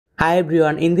Hi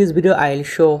everyone, in this video I'll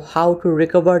show how to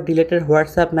recover deleted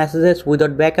WhatsApp messages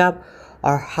without backup,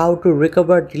 or how to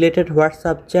recover deleted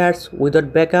WhatsApp chats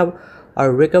without backup,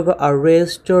 or recover or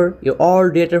restore your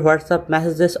all deleted WhatsApp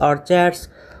messages or chats,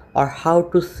 or how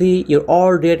to see your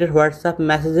all deleted WhatsApp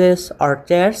messages or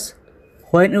chats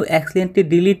when you accidentally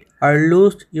delete or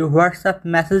lose your WhatsApp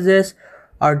messages,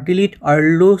 or delete or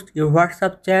lose your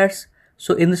WhatsApp chats.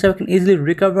 So in this way, you can easily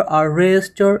recover or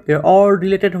restore your all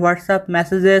deleted WhatsApp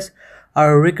messages,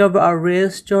 or recover or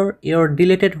restore your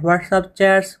deleted WhatsApp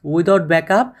chats without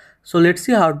backup. So let's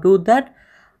see how to do that.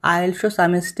 I'll show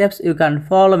some steps. You can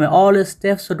follow me all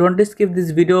steps. So don't skip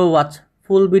this video, watch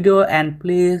full video, and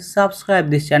please subscribe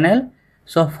this channel.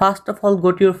 So first of all,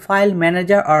 go to your file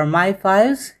manager or my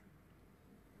files.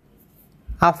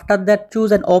 After that,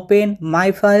 choose and open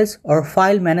my files or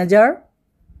file manager.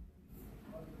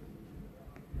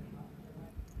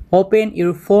 Open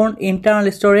your phone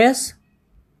internal storage.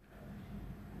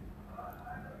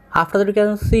 After that, you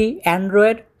can see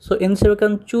Android. So inside you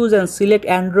can choose and select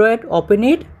Android, open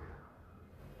it.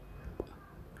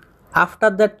 After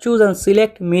that, choose and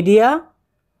select media.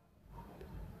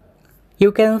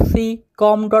 You can see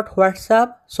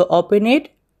com.whatsapp, so open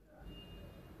it.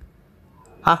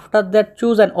 After that,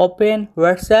 choose and open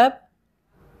WhatsApp.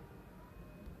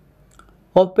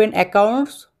 Open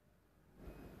accounts.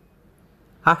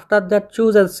 After that,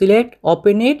 choose and select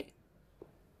open it.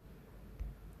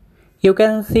 You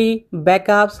can see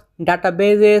backups,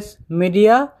 databases,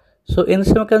 media. So in this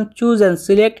you can choose and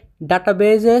select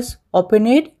databases, open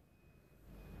it.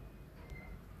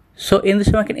 So in this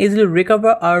you can easily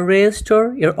recover or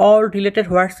restore your all deleted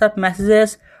WhatsApp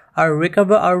messages, or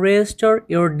recover or restore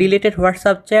your deleted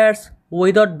WhatsApp chats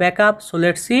without backup. So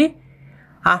let's see.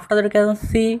 After that, you can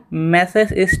see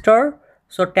message store.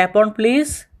 So tap on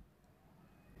please.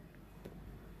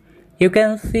 You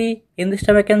can see in this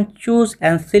time I can choose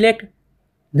and select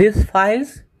these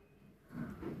files.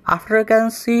 After you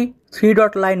can see three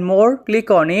dot line more,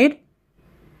 click on it.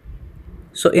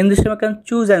 So in this time I can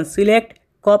choose and select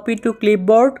copy to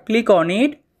clipboard, click on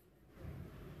it.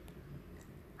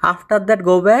 After that,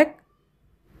 go back.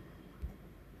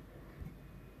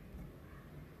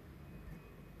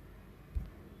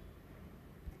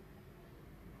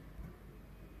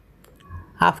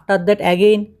 After that,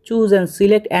 again choose and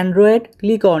select Android,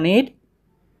 click on it.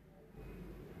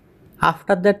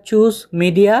 After that, choose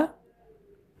media.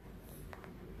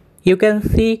 You can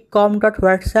see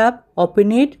com.whatsapp,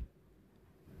 open it.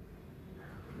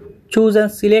 Choose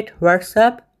and select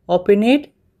WhatsApp, open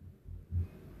it.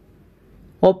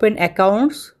 Open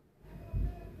accounts.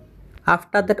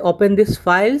 After that, open these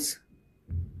files.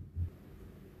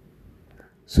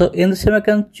 So in this you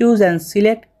can choose and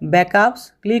select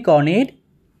backups, click on it.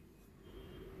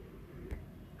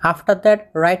 After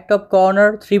that, right top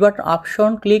corner three button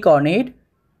option, click on it.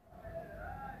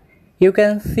 You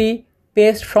can see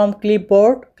paste from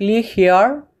clipboard, click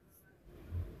here.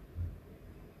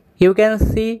 You can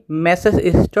see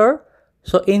message store.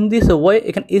 So in this way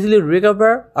you can easily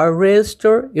recover or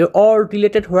restore your all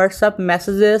deleted WhatsApp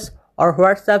messages or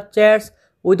WhatsApp chats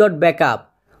without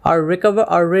backup, or recover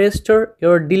or restore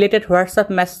your deleted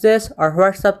WhatsApp messages or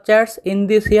WhatsApp chats. In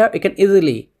this here you can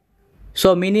easily.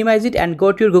 So minimize it and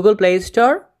go to your Google Play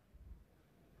Store.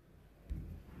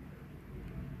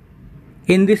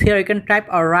 In this here you can type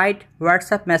or write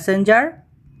WhatsApp Messenger.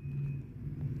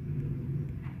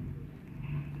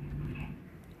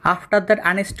 After that,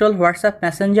 uninstall WhatsApp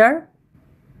Messenger.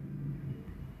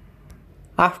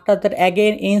 After that,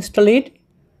 again install it.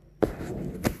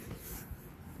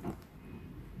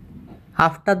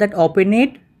 After that, open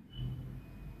it.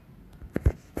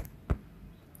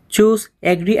 Choose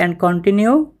agree and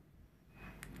continue.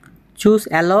 Choose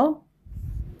allow.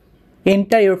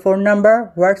 Enter your phone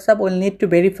number. WhatsApp will need to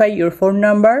verify your phone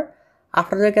number.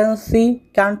 After that, you can see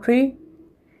country,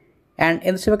 and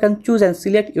in this you can choose and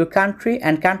select your country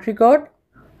and country code.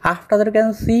 After that, you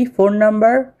can see phone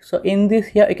number. So in this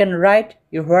here you can write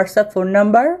your WhatsApp phone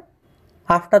number.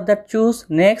 After that, choose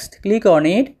next, click on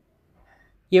it.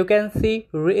 You can see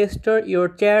restore your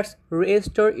chats,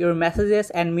 restore your messages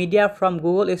and media from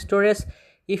Google storage.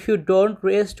 If you don't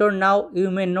restore now, you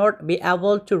may not be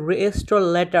able to restore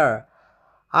later.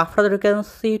 After that, you can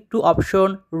see two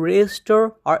options,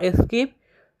 restore or escape.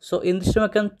 So in this one you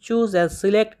can choose and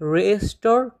select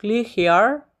restore, click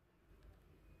here.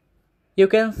 You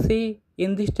can see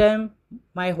in this time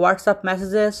my WhatsApp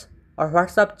messages or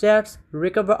WhatsApp chats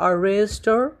recover or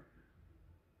restore.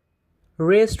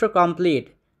 Restore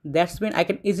complete. That's mean I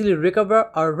can easily recover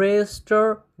or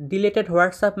restore deleted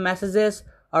WhatsApp messages,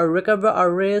 or recover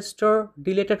or restore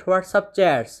deleted WhatsApp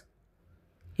chats.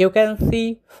 You can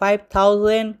see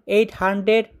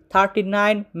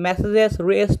 5,839 messages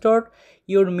restored.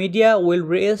 Your media will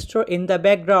restore in the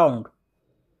background.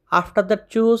 After that,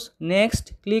 choose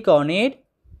next, click on it.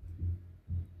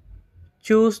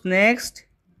 Choose next.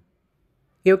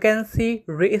 You can see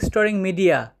restoring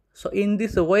media. So in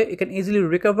this way, you can easily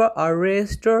recover or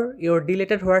restore your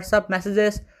deleted WhatsApp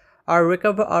messages or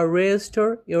recover or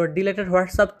restore your deleted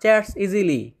WhatsApp chats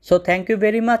easily. So thank you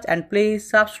very much and please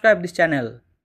subscribe this channel.